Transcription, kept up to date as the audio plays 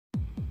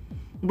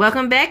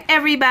Welcome back,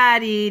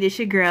 everybody. This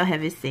your girl,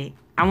 Heaven Sent.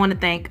 I want to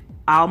thank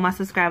all my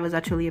subscribers. I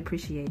truly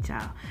appreciate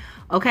y'all.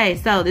 Okay,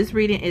 so this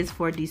reading is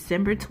for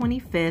December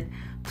 25th,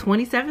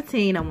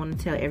 2017. I want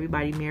to tell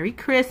everybody Merry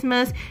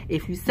Christmas.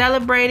 If you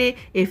celebrate it,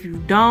 if you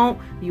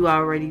don't, you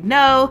already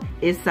know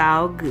it's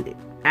all good.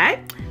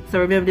 Alright? So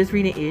remember, this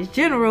reading is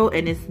general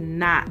and it's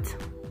not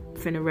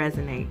finna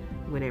resonate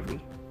with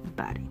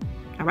everybody.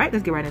 Alright,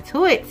 let's get right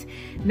into it.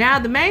 Now,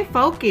 the main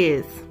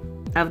focus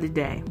of the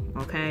day,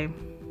 okay?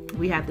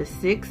 We have the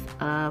Six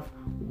of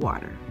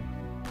Water,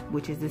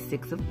 which is the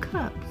Six of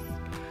Cups.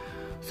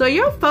 So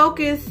your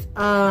focus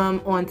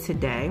on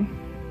today,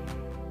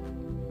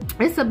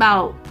 it's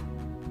about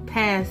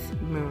past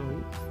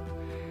memories.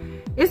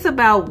 It's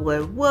about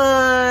what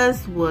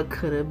was, what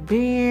could have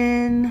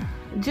been.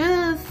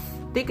 Just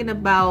thinking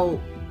about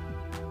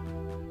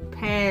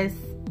past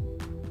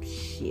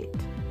shit,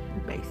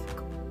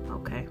 basically,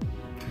 okay?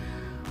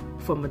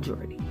 For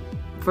majority.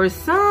 For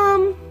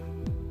some,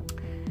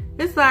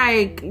 it's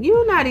like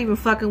you're not even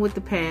fucking with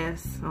the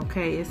past,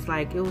 okay? It's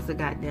like it was a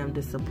goddamn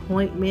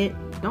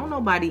disappointment. Don't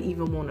nobody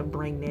even want to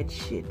bring that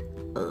shit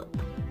up.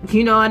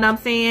 You know what I'm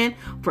saying?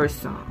 For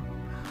some.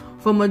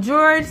 For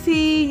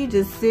majority, you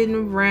just sitting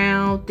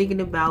around thinking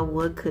about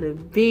what could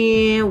have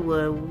been,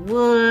 what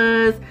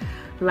was.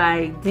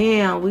 Like,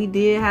 damn, we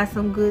did have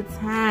some good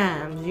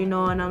times. You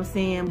know what I'm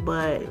saying?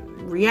 But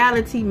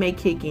reality may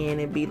kick in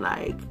and be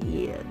like,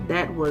 yeah,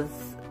 that was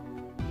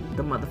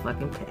the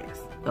motherfucking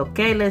past.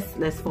 Okay,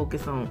 let's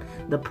focus on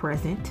the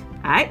present.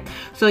 Alright,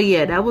 so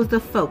yeah, that was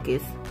the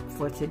focus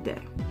for today.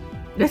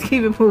 Let's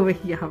keep it moving,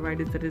 y'all, right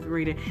into this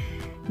reading.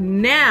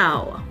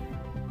 Now,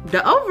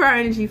 the overall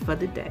energy for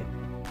the day,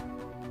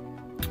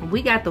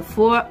 we got the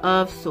Four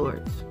of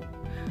Swords.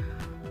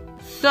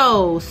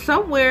 So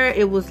somewhere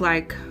it was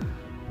like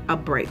a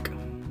break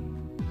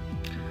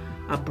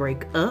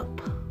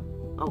up.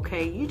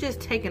 Okay, you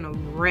just taking a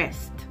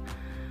rest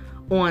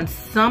on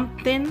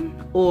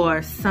something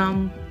or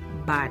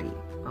somebody.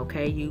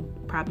 Okay, you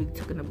probably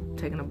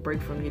taking a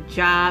break from your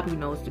job. You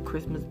know, it's the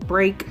Christmas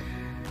break,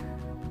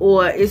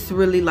 or it's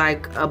really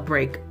like a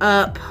break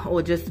up,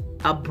 or just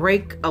a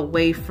break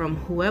away from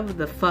whoever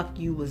the fuck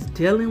you was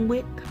dealing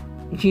with.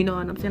 You know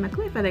what I'm saying? I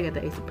clarify they got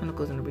the Ace of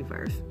Pentacles in the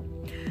reverse.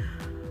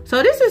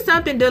 So this is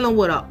something dealing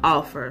with an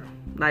offer.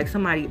 Like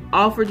somebody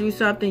offered you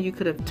something, you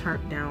could have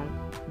turned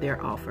down their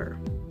offer.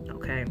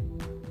 Okay,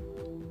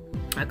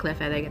 I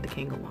clarify they got the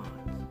King of Wands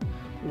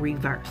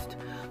reversed.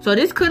 So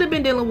this could have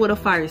been dealing with a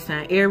fire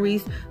sign,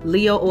 Aries,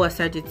 Leo, or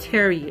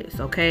Sagittarius,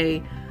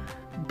 okay?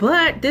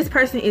 But this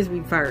person is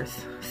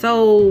reversed.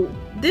 So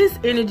this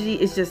energy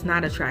is just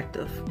not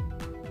attractive,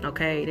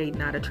 okay? They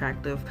not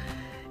attractive.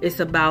 It's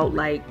about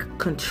like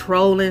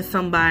controlling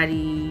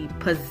somebody,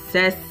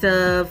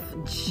 possessive,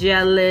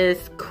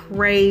 jealous,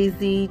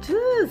 crazy,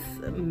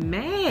 just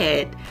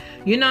mad.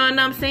 You know what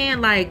I'm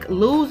saying? Like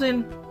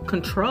losing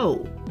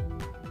control.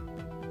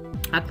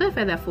 I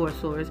clarified that Four of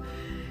Swords.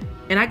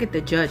 And I get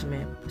the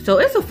Judgment. So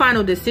it's a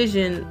final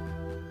decision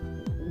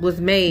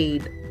was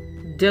made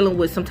dealing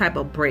with some type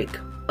of break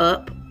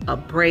up, a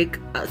break,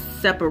 a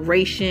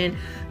separation,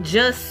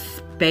 just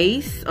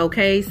space,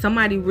 okay?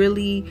 Somebody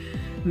really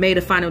made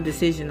a final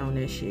decision on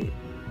this shit.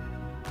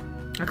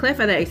 I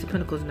clarify that Ace of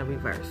Pentacles in the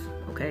reverse,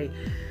 okay?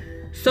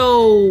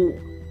 So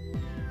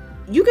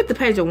you get the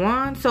Page of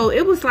Wands. So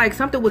it was like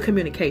something with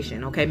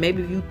communication, okay?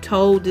 Maybe you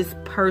told this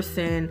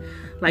person,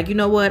 like, you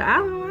know what,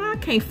 I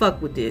can't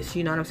fuck with this,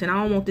 you know what I'm saying?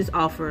 I don't want this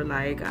offer,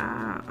 like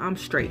I'm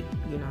straight,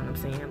 you know what I'm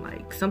saying?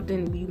 Like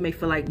something you may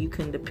feel like you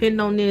can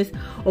depend on this,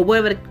 or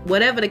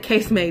whatever the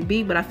case may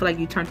be, but I feel like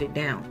you turned it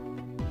down.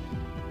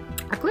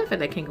 I clarified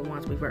that King of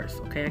Wands reverse,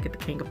 okay? I get the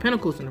King of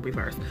Pentacles in the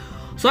reverse.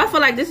 So I feel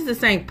like this is the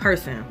same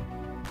person,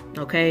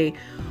 okay?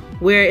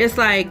 Where it's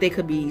like they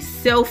could be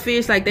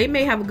selfish, like they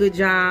may have a good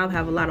job,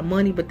 have a lot of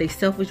money, but they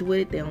selfish with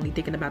it. They're only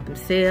thinking about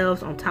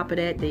themselves. On top of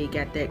that, they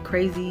got that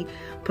crazy,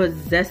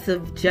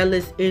 possessive,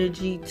 jealous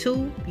energy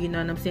too. You know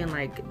what I'm saying?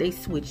 Like they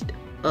switched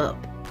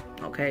up,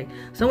 okay?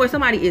 Somewhere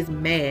somebody is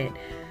mad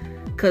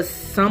because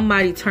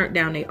somebody turned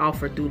down their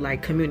offer through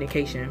like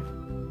communication.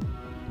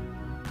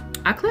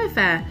 I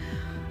clarify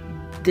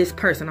this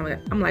person.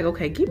 I'm like,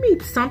 okay, give me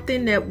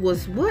something that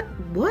was, what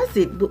was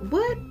it?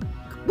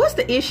 What's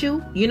the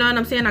issue? You know what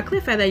I'm saying? I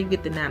clarify that you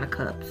get the Nine of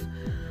Cups.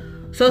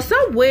 So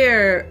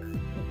somewhere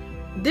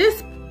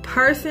this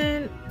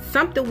person,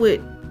 something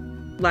with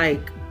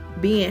like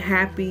being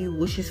happy,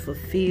 wishes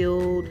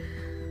fulfilled,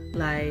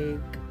 like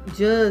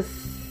just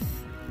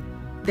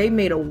they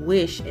made a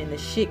wish and the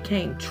shit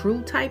came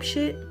true type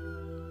shit.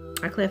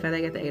 I clarify that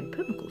I got the Eight of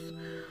Pentacles.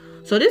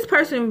 So this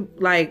person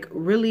like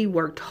really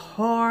worked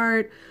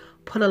hard,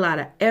 put a lot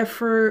of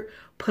effort,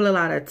 put a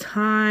lot of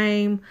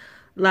time,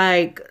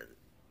 like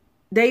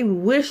they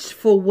wished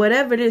for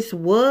whatever this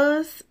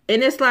was.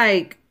 And it's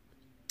like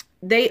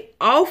they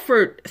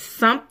offered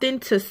something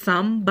to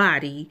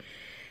somebody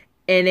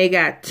and they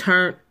got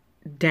turned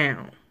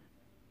down.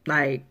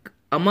 Like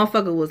a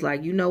motherfucker was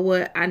like, you know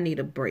what? I need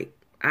a break.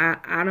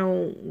 I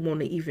don't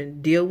want to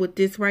even deal with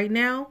this right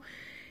now.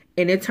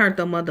 And it turned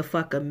the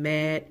motherfucker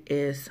mad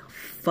as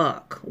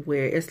fuck.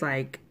 Where it's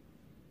like,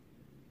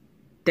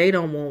 they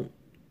don't want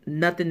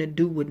nothing to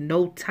do with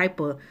no type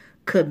of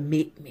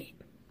commitment.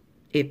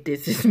 If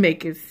this is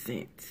making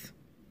sense.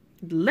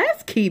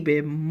 Let's keep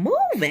it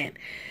moving.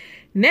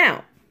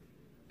 Now,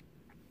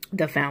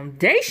 the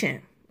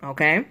foundation,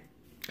 okay?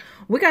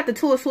 We got the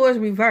Two of Swords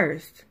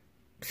reversed.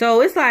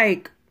 So it's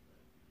like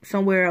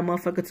somewhere a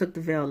motherfucker took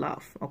the veil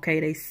off, okay?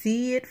 They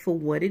see it for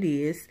what it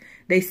is.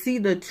 They see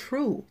the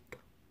truth,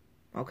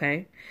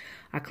 okay?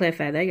 I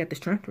clarified that. You got the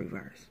Strength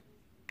reverse.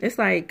 It's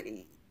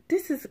like,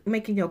 this is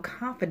making your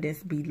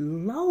confidence be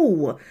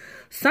low.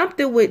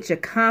 Something with your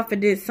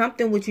confidence,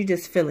 something with you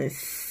just feeling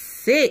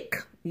sick.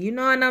 You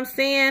know what I'm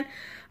saying?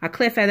 I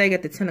clarified that. You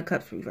got the Ten of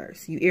Cups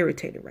reverse. You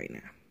irritated right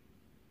now.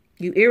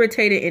 You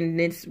irritated in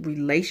this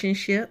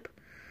relationship,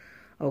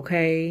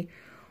 okay?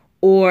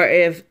 Or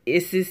if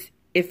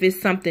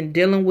it's something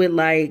dealing with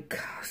like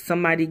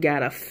somebody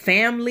got a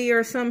family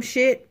or some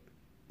shit,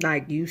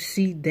 like you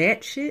see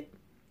that shit.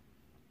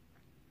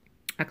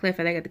 I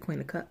clarified I got the Queen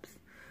of Cups.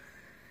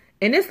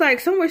 And it's like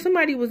somewhere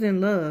somebody was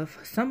in love.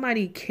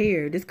 Somebody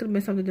cared. This could have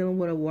been something dealing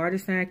with a water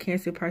sign,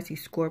 Cancer,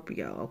 Pisces,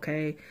 Scorpio,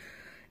 okay?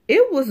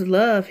 It was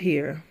love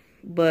here,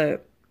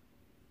 but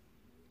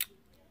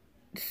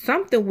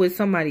something with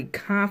somebody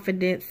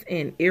confidence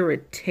and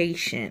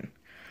irritation.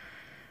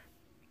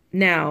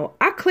 Now,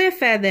 I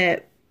clarified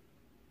that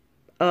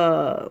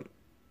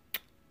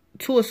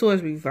Two of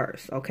Swords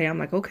reverse, okay? I'm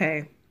like,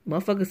 okay,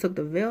 motherfuckers took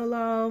the veil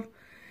off,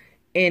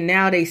 and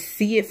now they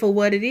see it for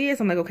what it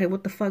is. I'm like, okay,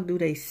 what the fuck do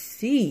they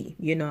see?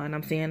 You know what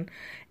I'm saying?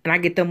 And I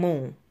get the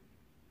Moon.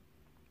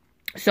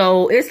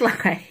 So it's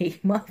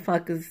like,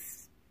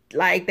 motherfuckers,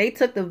 like, they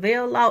took the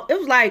veil off. It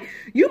was like,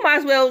 you might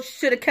as well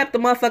should have kept the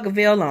motherfucking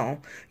veil on.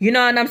 You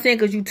know what I'm saying?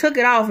 Because you took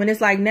it off, and it's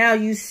like, now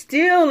you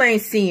still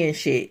ain't seeing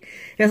shit.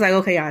 It's like,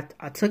 okay,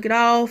 I took it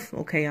off.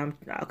 Okay,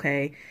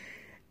 okay.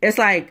 It's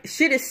like,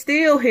 shit is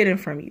still hidden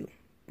from you.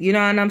 You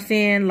know what I'm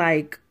saying?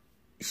 Like,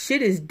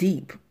 shit is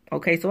deep.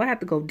 Okay, so I have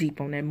to go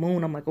deep on that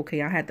Moon. I'm like,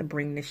 okay, I had to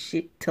bring this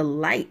shit to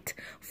light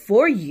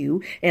for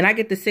you. And I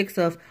get the Six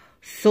of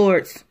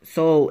Swords.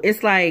 So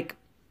it's like,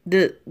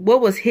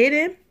 what was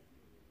hidden,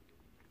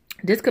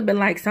 this could be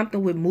like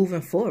something with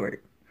moving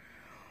forward.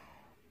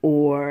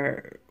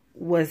 Or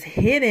what's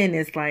hidden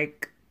is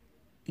like,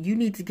 you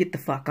need to get the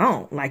fuck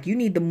on. Like, you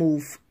need to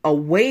move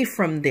away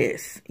from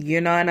this. You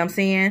know what I'm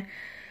saying?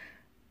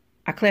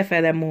 I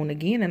clarify that Moon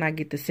again, and I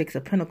get the Six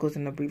of Pentacles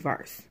in the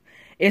reverse.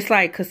 It's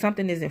like, because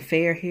something isn't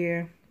fair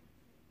here.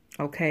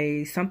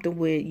 Okay, something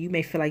with, you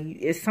may feel like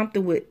it's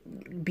something with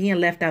being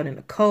left out in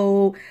the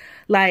cold.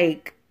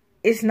 Like,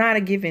 it's not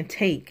a give and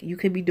take. You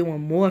could be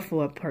doing more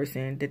for a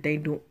person than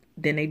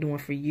they doing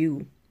for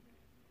you.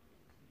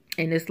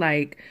 And it's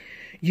like,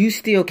 you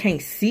still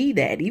can't see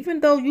that.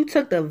 Even though you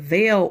took the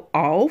veil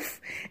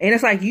off. And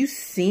it's like, you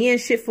seeing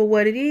shit for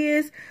what it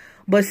is.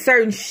 But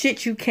certain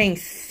shit you can't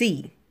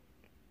see.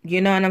 You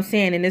know what I'm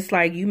saying? And it's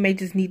like, you may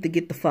just need to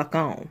get the fuck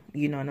on.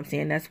 You know what I'm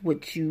saying? That's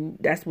what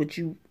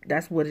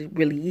it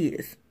really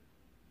is.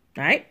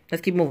 All right,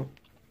 let's keep moving.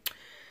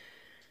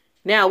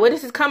 Now, where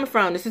this is coming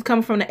from? This is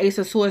coming from the Ace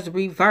of Swords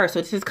reverse.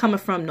 So this is coming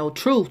from no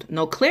truth,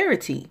 no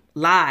clarity,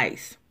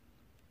 lies.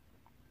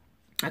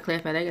 I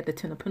clarified I got the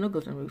Ten of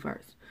Pentacles in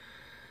reverse.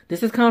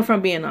 This is coming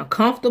from being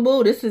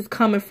uncomfortable. This is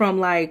coming from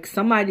like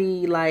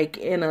somebody like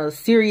in a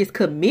serious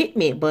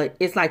commitment, but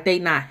it's like they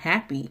not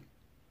happy.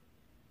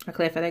 I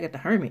clarified I got the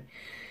Hermit.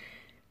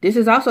 This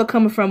is also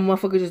coming from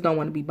motherfuckers just don't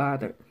want to be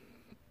bothered.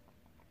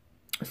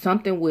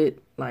 Something with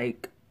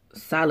like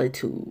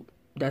solitude.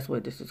 That's where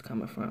this is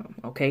coming from.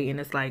 Okay,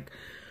 and it's like,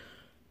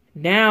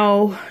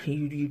 now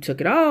you took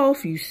it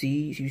off. You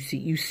see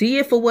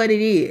it for what it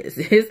is.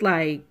 It's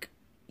like,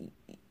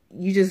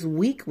 you just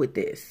weak with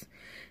this.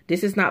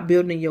 This is not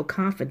building your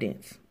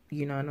confidence.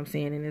 You know what I'm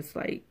saying? And it's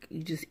like,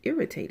 you just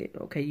irritated.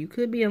 Okay, you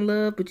could be in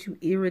love, but you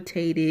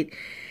irritated.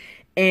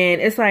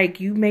 And it's like,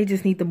 you may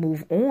just need to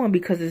move on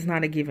because it's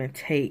not a give and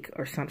take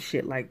or some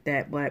shit like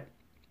that. But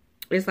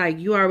it's like,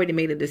 you already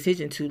made a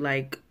decision to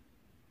like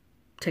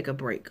take a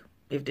break,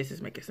 if this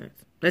is making sense.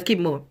 Let's keep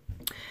moving.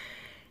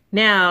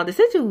 Now, the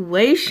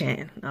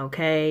situation,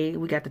 okay,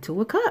 we got the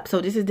Two of Cups.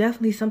 So this is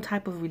definitely some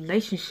type of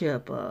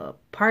relationship,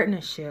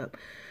 partnership,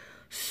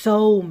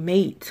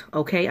 soulmate,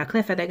 okay? I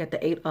clarified that I got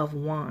the Eight of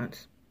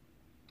Wands.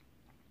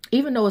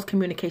 Even though it's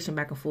communication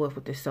back and forth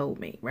with the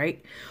soulmate,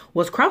 right?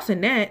 What's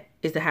crossing that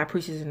is the High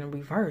Priestess in the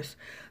reverse.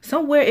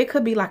 Somewhere it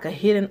could be like a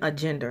hidden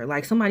agenda.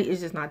 Like somebody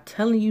is just not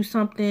telling you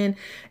something.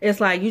 It's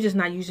like you're just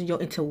not using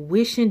your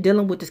intuition,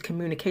 dealing with this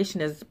communication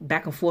that's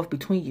back and forth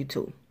between you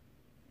two.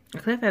 I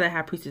clarified that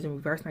High Priestess in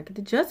reverse, and I get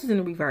the Justice in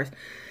the reverse.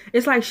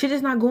 It's like shit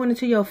is not going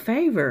into your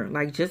favor.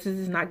 Like justice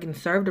is not getting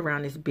served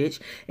around this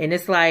bitch. And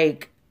it's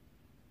like,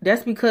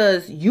 that's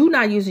because you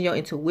not using your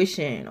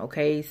intuition,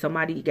 okay?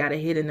 Somebody got a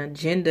hidden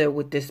agenda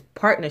with this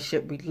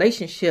partnership,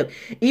 relationship.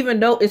 Even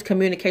though it's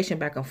communication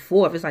back and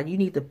forth, it's like you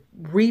need to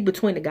read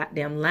between the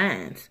goddamn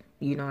lines.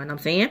 You know what I'm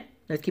saying?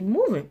 Let's keep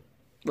moving.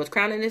 What's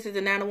crowning this is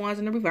the Nine of Wands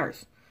in the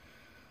reverse.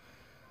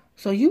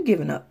 So you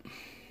giving up.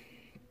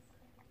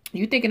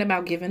 You thinking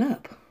about giving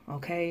up.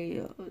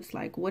 Okay, it's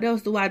like, what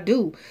else do I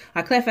do?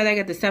 I clarify that I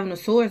got the Seven of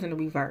Swords in the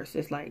reverse.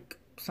 It's like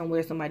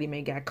somewhere somebody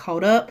may got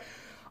caught up.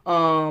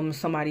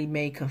 Somebody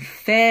may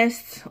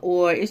confess,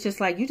 or it's just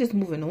like you just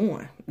moving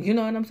on. You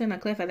know what I'm saying? I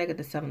clarify that I got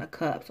the Seven of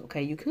Cups.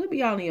 Okay, you could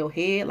be all in your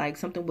head, like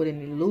something with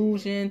an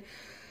illusion.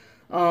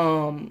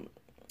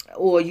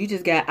 Or you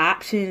just got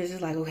options.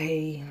 It's like,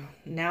 okay,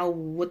 now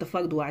what the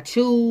fuck do I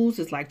choose?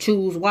 It's like,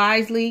 choose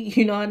wisely.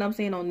 You know what I'm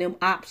saying? On them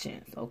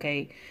options,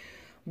 okay?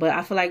 But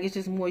I feel like it's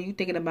just more you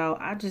thinking about,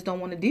 I just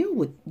don't want to deal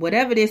with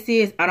whatever this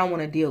is. I don't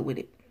want to deal with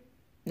it.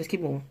 Let's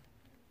keep going.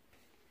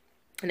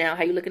 Now,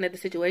 how you looking at the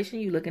situation?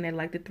 You looking at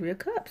like the Three of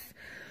Cups.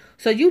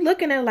 So you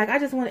looking at like, I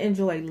just want to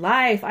enjoy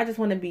life. I just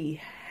want to be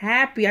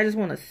happy. I just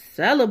want to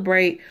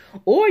celebrate.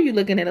 Or you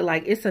looking at it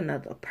like it's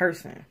another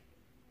person.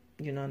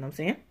 You know what I'm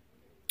saying?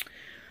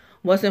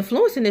 What's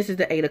influencing this is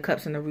the Eight of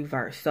Cups in the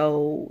reverse.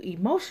 So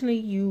emotionally,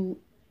 you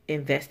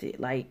invested.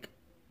 Like,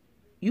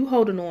 you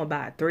holding on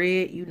by a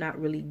thread. You not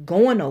really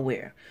going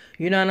nowhere.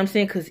 You know what I'm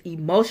saying? Because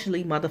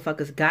emotionally,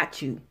 motherfuckers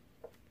got you.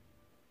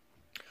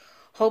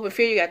 Hope and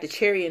fear, you got the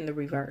Chariot in the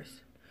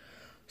reverse.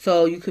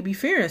 So you could be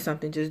fearing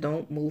something. Just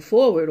don't move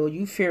forward. Or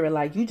you fearing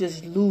like you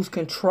just lose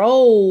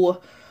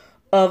control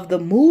of the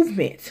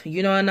movement.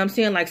 You know what I'm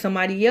saying? Like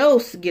somebody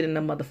else getting the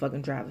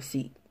motherfucking driver's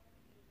seat.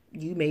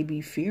 You may be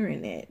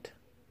fearing that.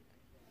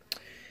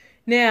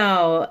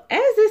 Now,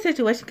 as this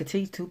situation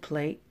continues to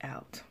play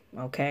out,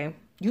 okay,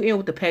 you end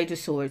with the Page of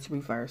Swords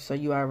reverse. So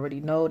you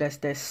already know that's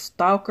that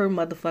stalker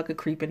motherfucker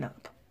creeping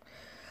up.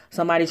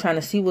 Somebody trying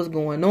to see what's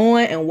going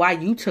on and why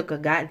you took a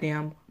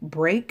goddamn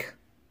break.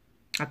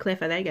 I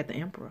clarify that you got the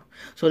Emperor.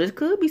 So this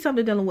could be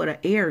something dealing with an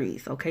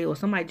Aries, okay, or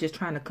somebody just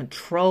trying to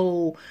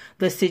control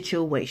the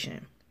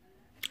situation.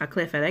 I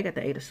clarify that I got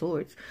the Eight of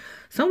Swords.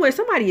 Somewhere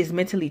somebody is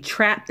mentally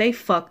trapped. They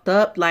fucked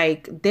up.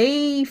 Like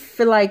they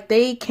feel like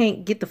they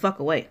can't get the fuck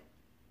away.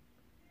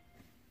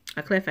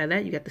 I clarify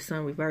that you got the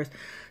Sun reversed.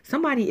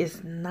 Somebody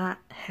is not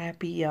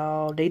happy,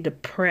 y'all. They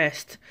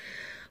depressed.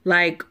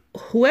 Like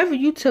whoever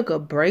you took a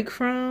break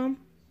from,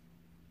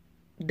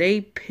 they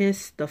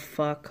pissed the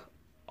fuck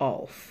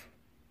off.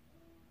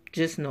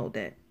 Just know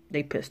that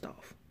they pissed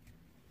off.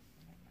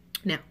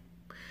 Now,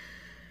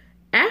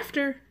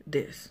 after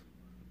this,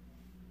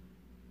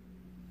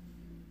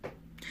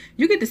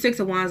 you get the Six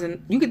of Wands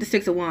and you get the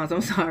Six of Wands.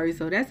 I'm sorry.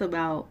 So that's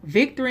about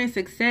victory and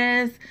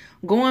success,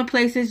 going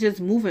places,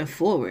 just moving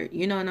forward.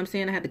 You know what I'm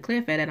saying? I had to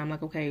clarify that. I'm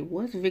like, okay,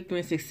 what's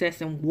victory and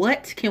success and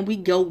what can we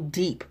go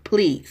deep,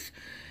 please?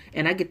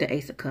 And I get the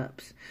Ace of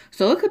Cups.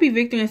 So it could be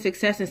victory and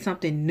success in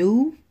something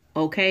new,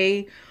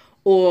 okay?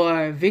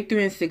 Or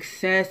victory and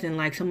success and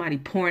like somebody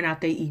pouring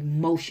out their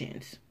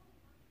emotions.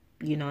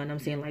 You know what I'm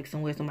saying? Like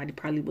somewhere somebody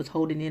probably was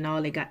holding in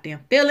all their goddamn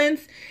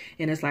feelings.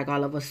 And it's like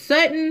all of a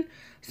sudden,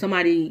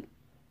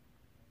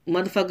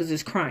 motherfuckers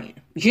is crying.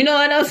 You know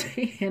what I'm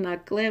saying? And I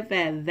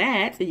clarify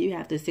that. So you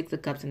have the Six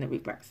of Cups in the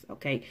reverse.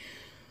 Okay.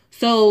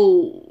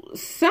 So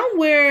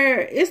somewhere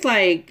it's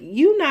like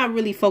you not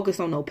really focused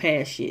on no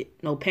past shit.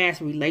 No past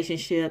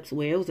relationships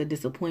where it was a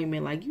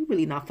disappointment. Like you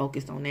really not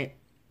focused on that.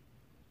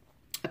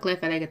 I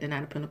clarify that I got the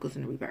Nine of Pentacles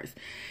in the reverse.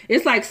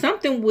 It's like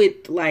something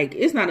with like,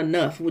 it's not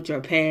enough with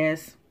your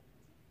past.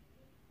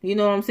 You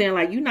know what I'm saying?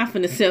 Like you're not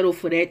finna settle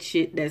for that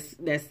shit that's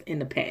in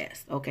the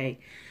past. Okay.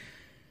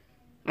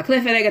 I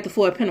clarify that I got the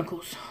Four of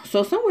Pentacles.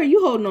 So somewhere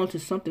you holding on to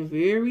something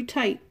very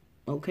tight.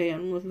 Okay, I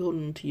don't know if you're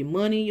holding on to your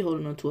money, you're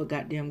holding on to a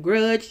goddamn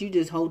grudge, you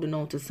just holding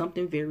on to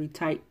something very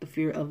tight, the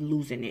fear of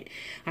losing it.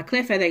 I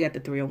clarify that I got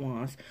the Three of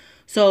Wands.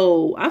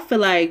 So I feel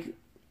like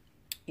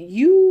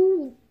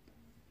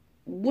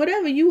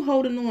whatever you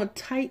holding on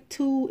tight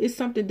to is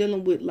something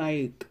dealing with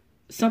like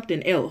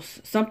something else,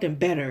 something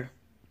better.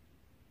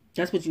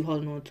 That's what you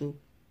holding on to.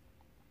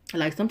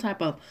 Like some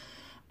type of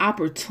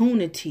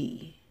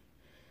opportunity.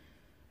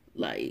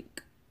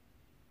 Like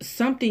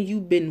something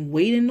you've been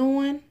waiting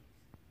on.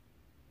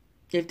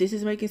 If this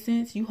is making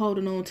sense, you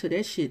holding on to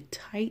that shit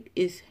tight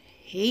as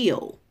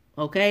hell.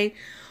 Okay.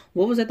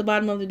 What was at the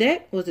bottom of the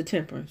deck was the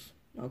Temperance.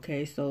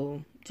 Okay.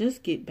 So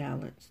just get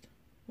balanced.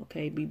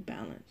 Okay. Be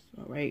balanced.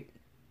 All right.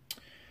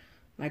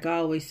 Like I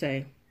always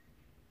say,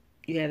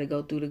 you had to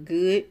go through the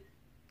good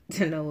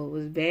to know what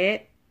was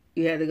bad.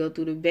 You had to go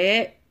through the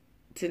bad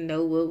to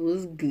know what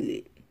was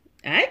good.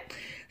 All right.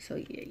 So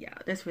yeah,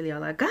 y'all, that's really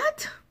all I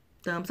got.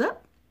 Thumbs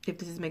up if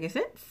this is making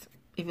sense.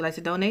 If you'd like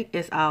to donate,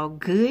 it's all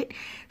good.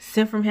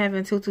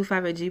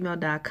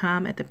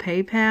 sentfromheaven225@gmail.com at the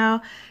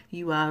PayPal.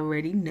 You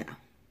already know.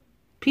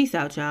 Peace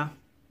out, y'all.